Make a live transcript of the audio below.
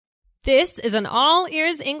This is an All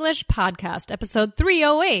Ears English podcast, episode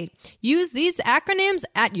 308. Use these acronyms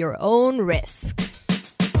at your own risk.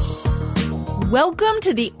 Welcome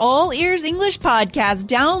to the All Ears English podcast,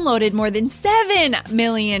 downloaded more than 7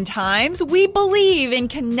 million times. We believe in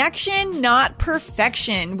connection, not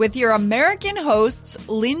perfection, with your American hosts,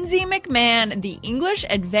 Lindsay McMahon, the English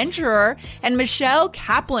adventurer, and Michelle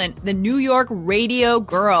Kaplan, the New York radio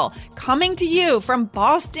girl, coming to you from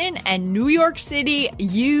Boston and New York City,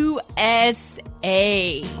 USA.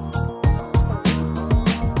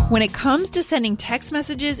 When it comes to sending text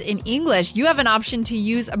messages in English, you have an option to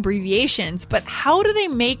use abbreviations, but how do they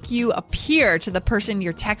make you appear to the person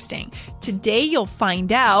you're texting? Today, you'll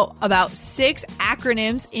find out about 6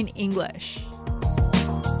 acronyms in English.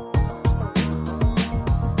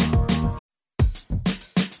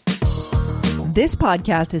 This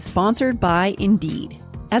podcast is sponsored by Indeed.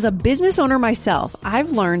 As a business owner myself,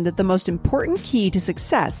 I've learned that the most important key to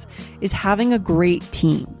success is having a great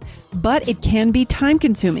team. But it can be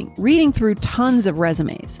time-consuming, reading through tons of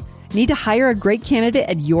resumes. Need to hire a great candidate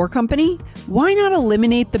at your company? Why not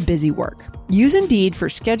eliminate the busy work? Use Indeed for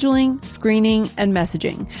scheduling, screening, and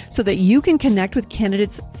messaging so that you can connect with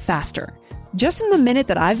candidates faster. Just in the minute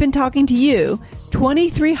that I've been talking to you,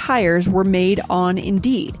 23 hires were made on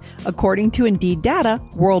Indeed, according to Indeed data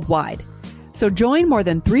worldwide. So join more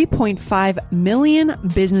than 3.5 million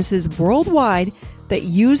businesses worldwide that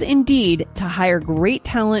use Indeed to hire great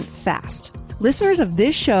talent fast. Listeners of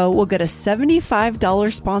this show will get a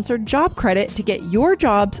 $75 sponsored job credit to get your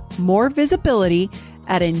jobs more visibility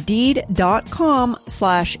at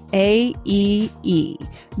Indeed.com/AEE.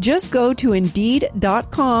 Just go to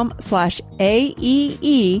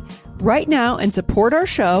Indeed.com/AEE right now and support our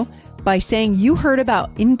show by saying you heard about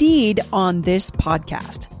Indeed on this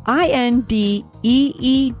podcast.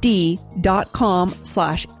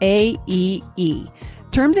 INDEED.com/AEE.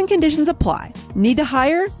 Terms and conditions apply. Need to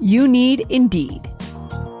hire? You need Indeed.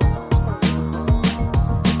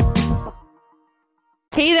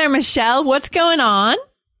 Hey there, Michelle. What's going on?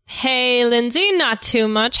 Hey, Lindsay, not too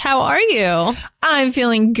much. How are you? I'm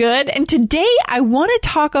feeling good. And today I want to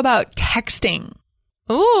talk about texting.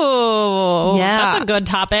 Ooh, yeah, that's a good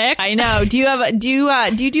topic. I know. Do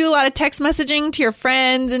you do a lot of text messaging to your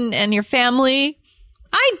friends and your family?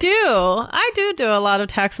 I do a lot of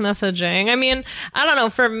text messaging. I mean, I don't know.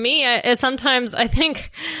 For me, sometimes I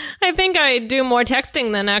think I do more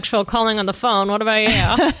texting than actual calling on the phone. What about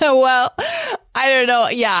you? Well, I don't know.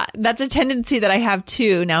 Yeah, that's a tendency that I have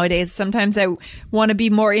too nowadays. Sometimes I want to be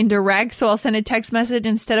more indirect, so I'll send a text message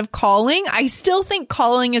instead of calling. I still think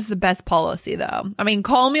calling is the best policy though. I mean,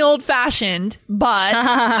 call me old fashioned, but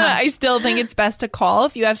I still think it's best to call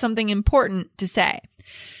if you have something important to say.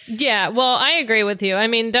 Yeah, well, I agree with you. I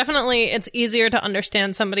mean, definitely it's easier to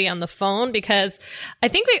understand somebody on the phone because I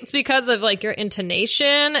think it's because of like your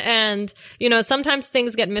intonation and, you know, sometimes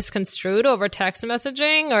things get misconstrued over text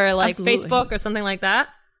messaging or like Absolutely. Facebook or something like that.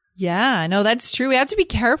 Yeah, no, that's true. We have to be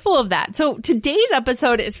careful of that. So today's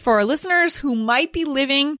episode is for our listeners who might be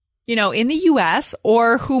living, you know, in the US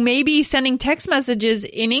or who may be sending text messages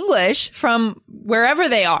in English from wherever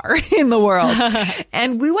they are in the world.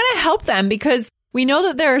 And we want to help them because we know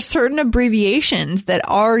that there are certain abbreviations that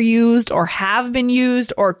are used or have been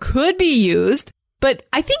used or could be used. But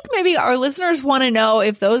I think maybe our listeners want to know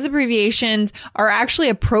if those abbreviations are actually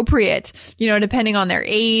appropriate, you know, depending on their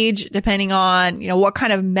age, depending on, you know, what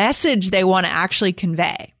kind of message they want to actually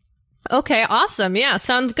convey. Okay, awesome. Yeah,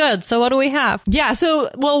 sounds good. So what do we have? Yeah, so,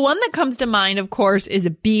 well, one that comes to mind, of course, is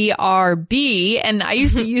BRB. And I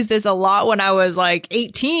used to use this a lot when I was like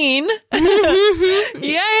 18.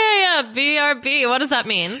 Yeah. BRB. What does that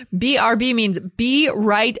mean? BRB means be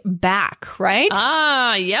right back, right?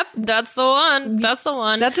 Ah, yep. That's the one. That's the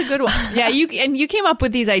one. That's a good one. Yeah, you came up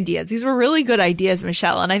with these ideas. These were really good ideas,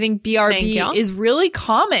 Michelle. And I think BRB is really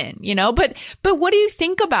common, you know, but what do you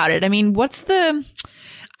think about it? I mean, what do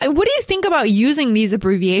you think about using these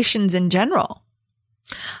abbreviations in general?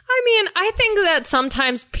 I mean, I think that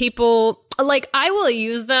sometimes people, like, I will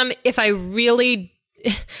use them if I really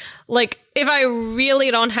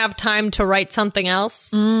don't have time to write something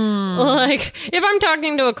else. Like, if I'm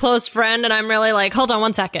talking to a close friend and I'm really like, hold on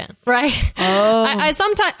one second, right? Oh. I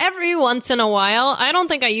sometimes, every once in a while, I don't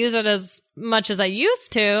think I use it as much as I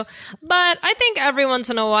used to, but I think every once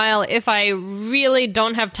in a while, if I really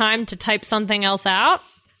don't have time to type something else out,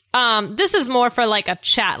 this is more for like a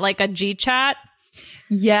chat, like a G chat.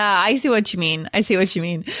 Yeah, I see what you mean.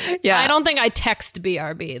 Yeah. I don't think I text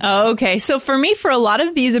BRB. Oh, okay. So for me, for a lot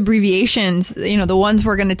of these abbreviations, the ones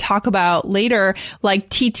we're going to talk about later, like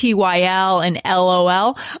TTYL and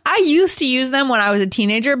LOL, I used to use them when I was a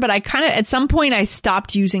teenager, but I at some point I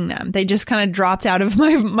stopped using them. They just kind of dropped out of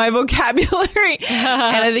my vocabulary.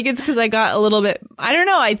 And I think it's because I got a little bit, I don't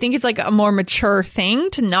know. I think it's like a more mature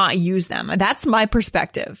thing to not use them. That's my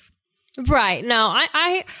perspective. Right. No,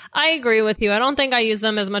 I agree with you. I don't think I use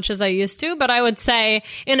them as much as I used to, but I would say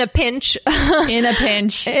in a pinch. In a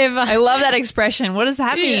pinch. I love that expression. What does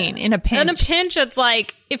that mean? In a pinch. In a pinch, it's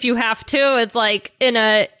like if you have to, it's like in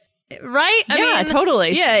a, right? I mean,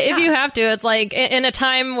 totally. Yeah, if you have to, it's like in a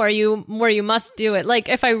time where you must do it. Like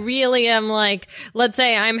if I really am like, let's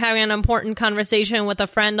say I'm having an important conversation with a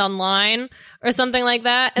friend online or something like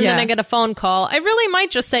that, and then I get a phone call, I really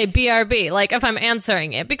might just say BRB, like if I'm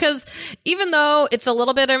answering it, because even though it's a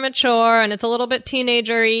little bit immature and it's a little bit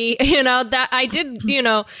teenagery, that I did,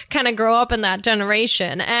 kind of grow up in that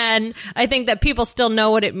generation. And I think that people still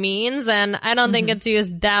know what it means. And I don't think it's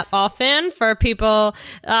used that often for people,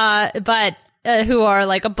 but who are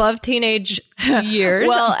like above teenage years.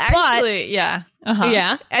 Well, actually, yeah.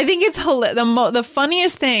 Yeah. I think it's the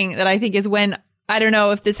funniest thing that I think is when, I don't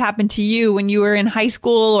know if this happened to you when you were in high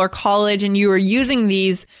school or college and you were using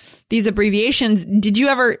these abbreviations. Did you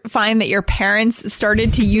ever find that your parents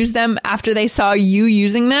started to use them after they saw you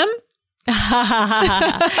using them? Occasionally,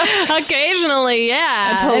 yeah.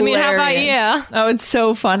 That's hilarious. I mean, how about you? Oh, it's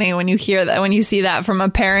so funny when you hear that, when you see that from a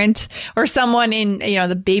parent or someone in,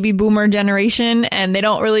 the baby boomer generation, and they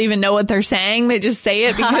don't really even know what they're saying. They just say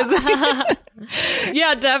it because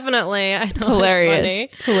yeah, definitely. I know. It's hilarious.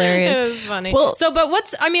 It's hilarious. It was funny. Well, so, but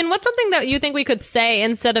what's something that you think we could say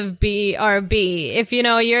instead of BRB if,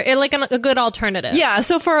 you're like a good alternative? Yeah.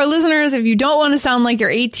 So for our listeners, if you don't want to sound like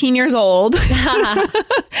you're 18 years old,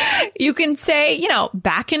 you can say,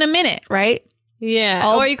 back in a minute, right?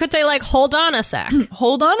 Yeah. Or you could say like, hold on a sec.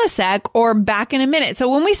 Hold on a sec, or back in a minute. So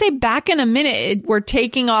when we say back in a minute, we're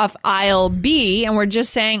taking off I'll be and we're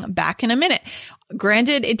just saying back in a minute.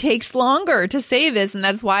 Granted, it takes longer to say this, and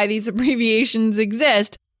that's why these abbreviations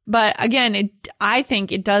exist. But again, I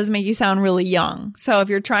think it does make you sound really young. So if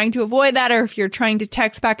you're trying to avoid that, or if you're trying to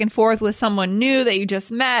text back and forth with someone new that you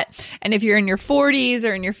just met, and if you're in your 40s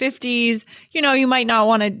or in your 50s, you might not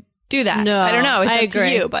want to do that. No, I don't know. It's I up agree.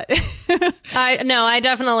 to you, but I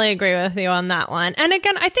definitely agree with you on that one. And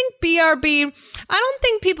again, I think BRB, I don't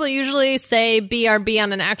think people usually say BRB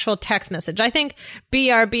on an actual text message. I think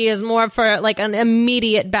BRB is more for like an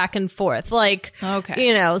immediate back and forth, like,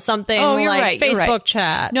 something like Facebook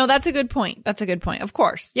chat. No, that's a good point. Of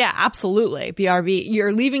course. Yeah, absolutely. BRB,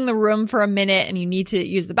 you're leaving the room for a minute and you need to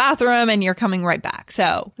use the bathroom and you're coming right back.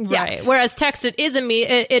 So, yeah. Right. Whereas text, it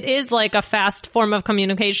is like a fast form of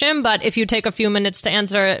communication. But if you take a few minutes to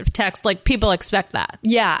answer text, like people expect that.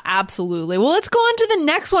 Yeah, absolutely. Well, let's go on to the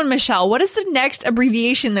next one, Michelle. What is the next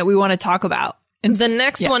abbreviation that we want to talk about? The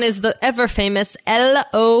next one is the ever famous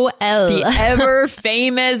LOL. The ever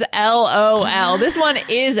famous LOL. This one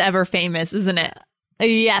is ever famous, isn't it?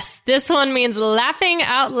 Yes. This one means laughing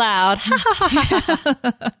out loud.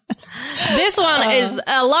 This one is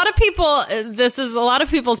a lot of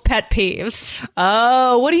people's pet peeves.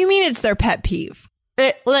 Oh, what do you mean it's their pet peeve?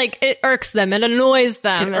 It irks them. It annoys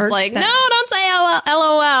them. It's like, no, don't say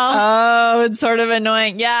LOL. Oh, it's sort of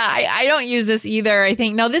annoying. Yeah, I don't use this either. I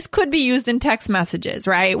think, no, this could be used in text messages,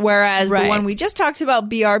 right? Whereas the one we just talked about,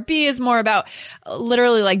 BRB, is more about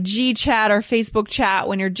literally like G chat or Facebook chat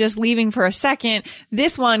when you're just leaving for a second.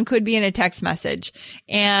 This one could be in a text message.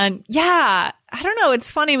 And yeah, I don't know. It's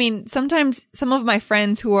funny. I mean, sometimes some of my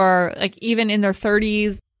friends who are like even in their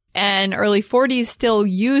 30s and early 40s still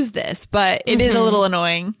use this, but it is a little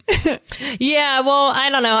annoying. Yeah, well, I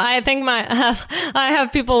don't know. I think I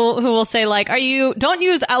have people who will say like, don't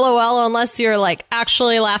use LOL unless you're like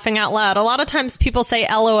actually laughing out loud. A lot of times people say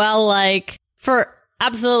LOL like for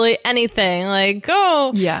absolutely anything, like,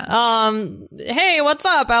 hey, what's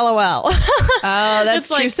up, LOL. Oh, that's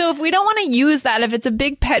true. So if we don't want to use that, if it's a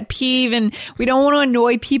big pet peeve and we don't want to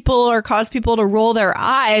annoy people or cause people to roll their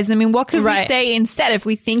eyes, I mean, what could we say instead if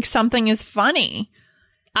we think something is funny?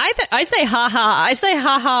 I say haha. I say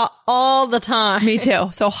haha all the time. Me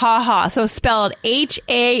too. So haha. So spelled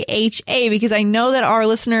H-A-H-A, because I know that our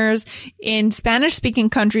listeners in Spanish speaking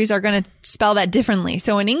countries are going to spell that differently.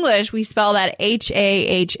 So in English, we spell that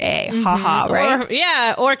H-A-H-A. Haha,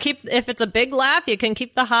 right? Or if it's a big laugh, you can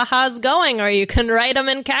keep the ha-has going, or you can write them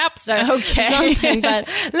in caps or something.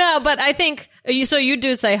 But I think So you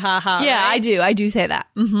do say haha. Yeah, right? I do. I do say that.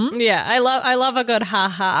 Mm-hmm. Yeah, I love a good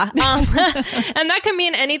haha. And that can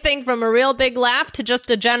mean anything from a real big laugh to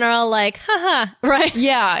just a general like haha, right?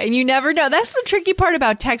 Yeah, and you never know. That's the tricky part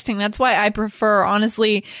about texting. That's why I prefer,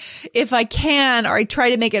 honestly, if I can, or I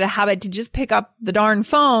try to make it a habit to just pick up the darn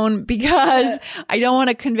phone because I don't want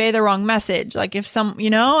to convey the wrong message. Like if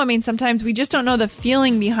sometimes we just don't know the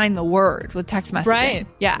feeling behind the words with text messaging. Right.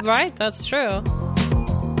 Yeah. Right. That's true.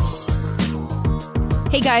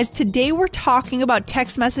 Hey guys, today we're talking about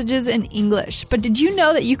text messages in English, but did you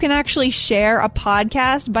know that you can actually share a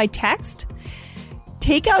podcast by text?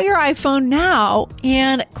 Take out your iPhone now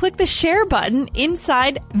and click the share button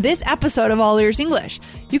inside this episode of All Ears English.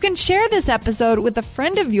 You can share this episode with a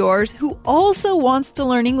friend of yours who also wants to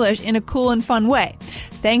learn English in a cool and fun way.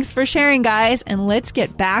 Thanks for sharing, guys, and let's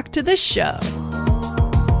get back to the show.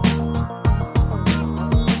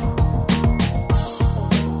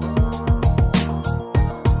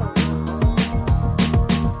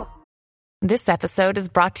 This episode is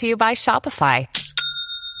brought to you by Shopify.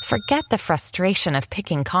 Forget the frustration of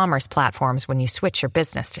picking commerce platforms when you switch your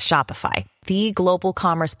business to Shopify, the global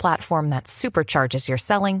commerce platform that supercharges your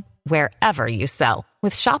selling wherever you sell.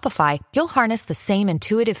 With Shopify, you'll harness the same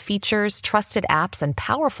intuitive features, trusted apps, and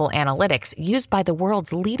powerful analytics used by the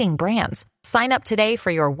world's leading brands. Sign up today for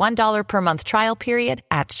your $1 per month trial period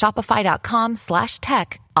at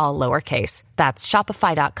shopify.com/tech, all lowercase. That's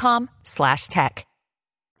shopify.com/tech.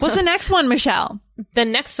 What's the next one, Michelle? The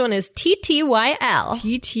next one is TTYL.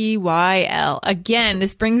 TTYL. Again,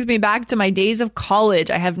 this brings me back to my days of college.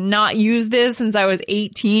 I have not used this since I was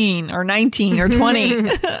 18 or 19 or 20.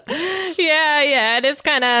 Yeah. It is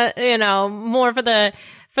kind of, more for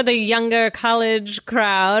the younger college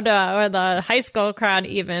crowd or the high school crowd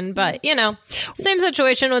even. But, same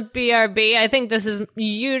situation with BRB. I think this is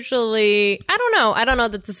usually, I don't know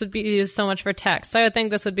that this would be used so much for text. I would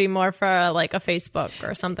think this would be more for like a Facebook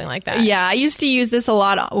or something like that. Yeah, I used to use this a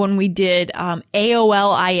lot when we did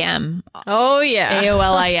AOL-IM. Oh, yeah.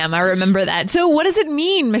 AOL-IM. I remember that. So what does it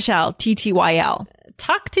mean, Michelle? TTYL.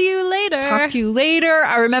 Talk to you later. Talk to you later.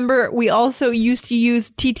 I remember we also used to use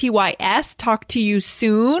TTYS, talk to you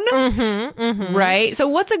soon. Right? So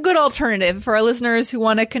what's a good alternative for our listeners who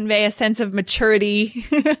want to convey a sense of maturity?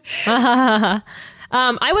 I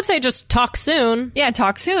would say just talk soon. Yeah,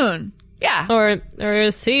 talk soon. Yeah. Or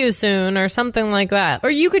see you soon or something like that.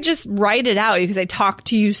 Or you could just write it out. You could say talk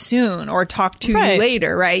to you soon or talk to you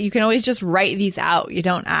later, right? You can always just write these out. You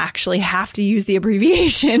don't actually have to use the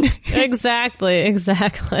abbreviation. Exactly.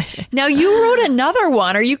 Now you wrote another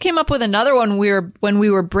one, or you came up with another one when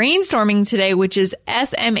we were brainstorming today, which is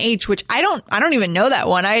SMH, which I don't even know that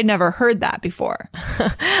one. I had never heard that before.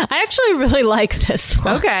 I actually really like this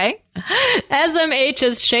one. Okay. SMH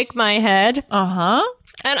is shake my head. Uh-huh.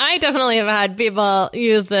 And I definitely have had people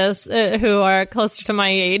use this who are closer to my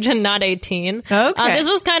age and not 18. Okay. This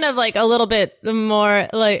was kind of like a little bit more,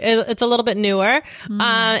 like, it's a little bit newer.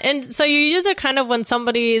 And so you use it kind of when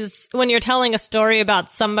you're telling a story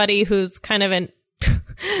about somebody who's kind of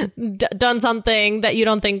done something that you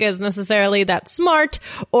don't think is necessarily that smart,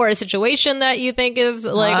 or a situation that you think is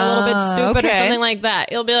like a little bit stupid or something like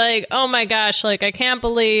that. You'll be like, oh my gosh, like I can't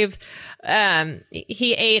believe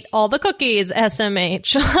he ate all the cookies,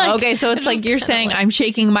 SMH. Okay, so it's like you're saying I'm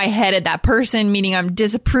shaking my head at that person, meaning I'm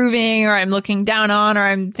disapproving, or I'm looking down on, or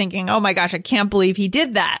I'm thinking, oh my gosh, I can't believe he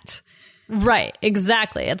did that. Right,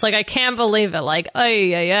 exactly. It's like I can't believe it. Like,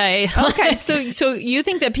 ay. Okay, so you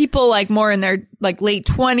think that people like more in their like late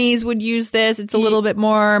 20s would use this? It's a little bit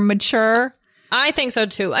more mature? I think so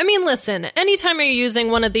too. I mean, listen, anytime you're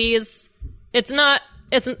using one of these, it's not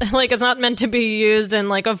meant to be used in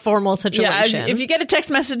like a formal situation. Yeah, if you get a text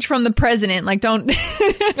message from the president, like don't.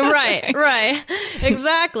 Right.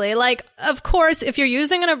 Exactly. Like, of course, if you're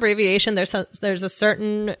using an abbreviation, there's a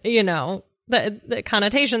certain, the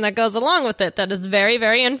connotation that goes along with it that is very,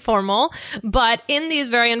 very informal. But in these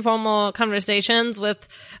very informal conversations with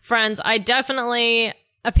friends, I definitely,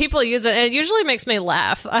 people use it, and it usually makes me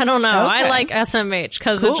laugh. I don't know. Okay. I like SMH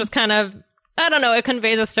because it just kind of, I don't know, it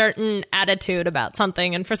conveys a certain attitude about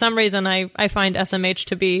something. And for some reason, I find SMH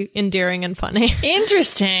to be endearing and funny.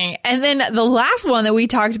 Interesting. And then the last one that we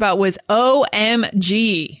talked about was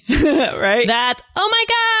OMG, right? That, oh my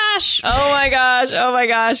gosh. Oh my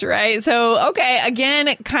gosh, right? So, okay,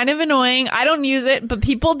 again, kind of annoying. I don't use it, but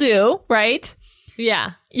people do, right?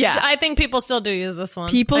 Yeah. I think people still do use this one.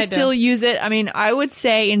 People still use it. I mean, I would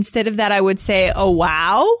say instead of that, I would say, oh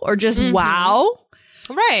wow, or just wow.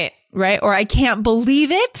 Right. Or I can't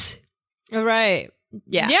believe it. Right.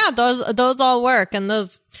 Yeah. Yeah. Those all work, and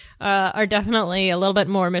those are definitely a little bit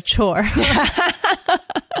more mature.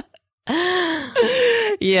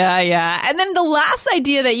 Yeah. And then the last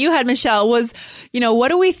idea that you had, Michelle, was, what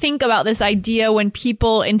do we think about this idea when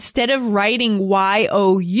people, instead of writing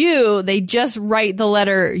Y-O-U, they just write the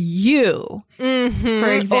letter U, for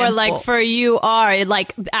example. Or like for you are,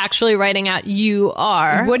 like actually writing out you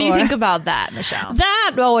are. What do you think about that, Michelle?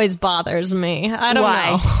 That always bothers me. I don't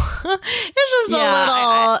know. It's just a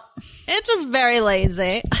little... It's just very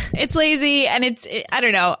lazy. It's lazy, and I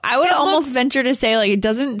don't know. I would almost venture to say, like, it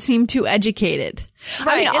doesn't seem too educated.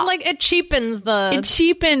 Right. I mean, it cheapens It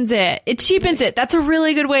cheapens it. That's a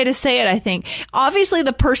really good way to say it, I think. Obviously,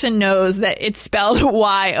 the person knows that it's spelled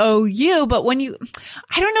Y-O-U, but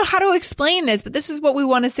I don't know how to explain this, but this is what we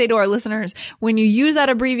want to say to our listeners. When you use that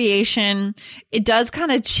abbreviation, it does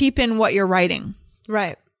kind of cheapen what you're writing.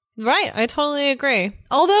 Right. Right. I totally agree.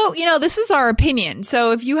 Although, this is our opinion.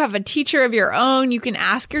 So if you have a teacher of your own, you can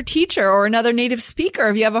ask your teacher, or another native speaker.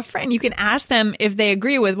 If you have a friend, you can ask them if they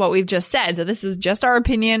agree with what we've just said. So this is just our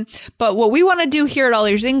opinion. But what we want to do here at All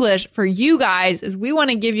Ears English for you guys is we want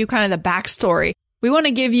to give you kind of the backstory. We want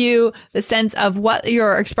to give you the sense of what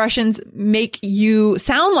your expressions make you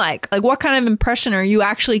sound like. Like, what kind of impression are you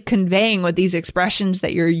actually conveying with these expressions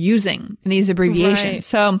that you're using in these abbreviations? Right.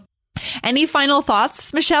 So any final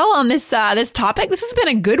thoughts, Michelle, on this topic? This has been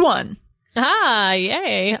a good one.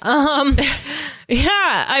 Yay.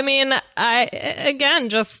 Yeah, I mean, again,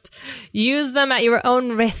 just use them at your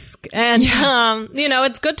own risk. And,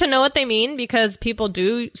 it's good to know what they mean because people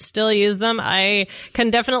do still use them. I can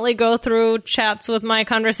definitely go through chats with my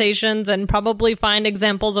conversations and probably find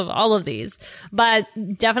examples of all of these, but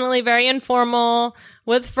definitely very informal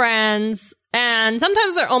with friends. And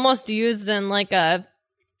sometimes they're almost used in like a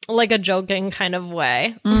joking kind of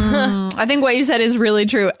way. I think what you said is really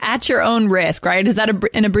true. At your own risk, right? Is that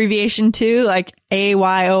an abbreviation too? Like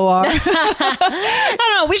AYOR? I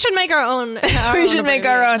don't know. We should make our own. We should make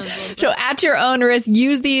our own. So at your own risk,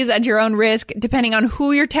 use these at your own risk, depending on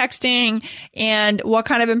who you're texting and what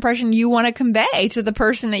kind of impression you want to convey to the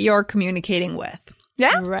person that you're communicating with.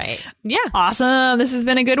 Yeah? Right. Yeah. Awesome. This has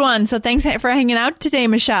been a good one. So thanks for hanging out today,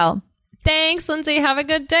 Michelle. Thanks, Lindsay. Have a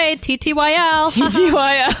good day. TTYL.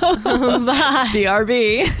 TTYL. Bye.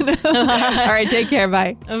 BRB. All right. Take care.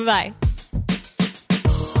 Bye. Bye.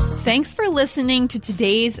 Thanks for listening to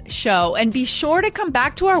today's show. And be sure to come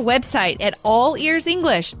back to our website at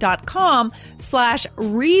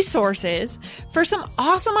allearsenglish.com/resources for some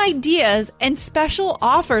awesome ideas and special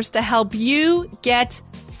offers to help you get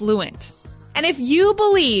fluent. And if you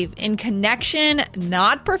believe in connection,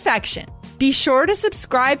 not perfection, be sure to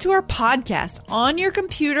subscribe to our podcast on your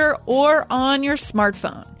computer or on your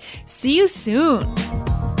smartphone. See you soon.